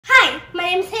my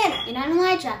name is Hannah. And I'm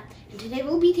Elijah. And today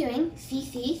we'll be doing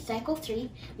CC Cycle 3,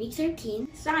 Week 13,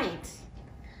 Science.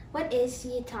 What is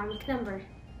the atomic number?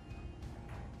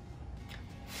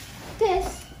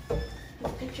 This is a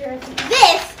picture of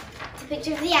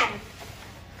the atom.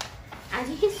 As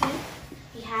you can see,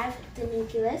 we have the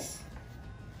nucleus,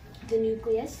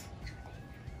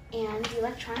 and the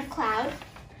electronic cloud,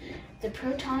 the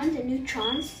protons and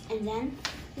neutrons, and then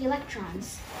the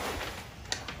electrons.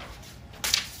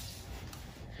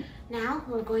 Now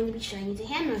we're going to be showing you the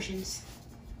hand motions.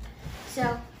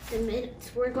 So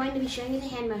we're going to be showing you the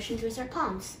hand motions with our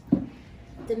palms.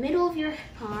 The middle of your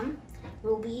palm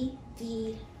will be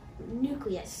the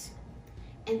nucleus,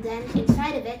 and then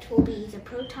inside of it will be the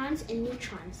protons and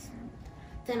neutrons.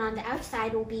 Then on the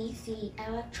outside will be the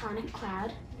electronic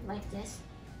cloud, like this.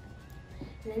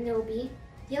 And then there will be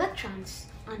the electrons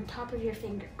on top of your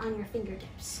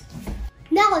fingertips.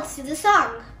 Now let's do the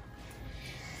song.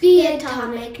 The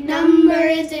atomic number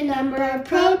is the number of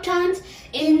protons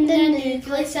in the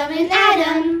nucleus of an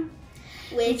atom,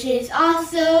 which is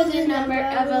also the number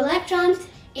of electrons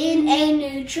in a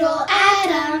neutral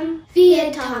atom. The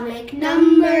atomic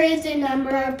number is the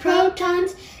number of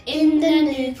protons in the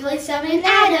nucleus of an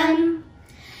atom,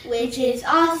 which is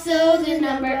also the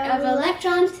number of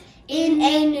electrons in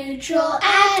a neutral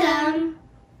atom.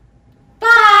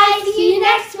 Bye! See you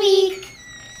next week!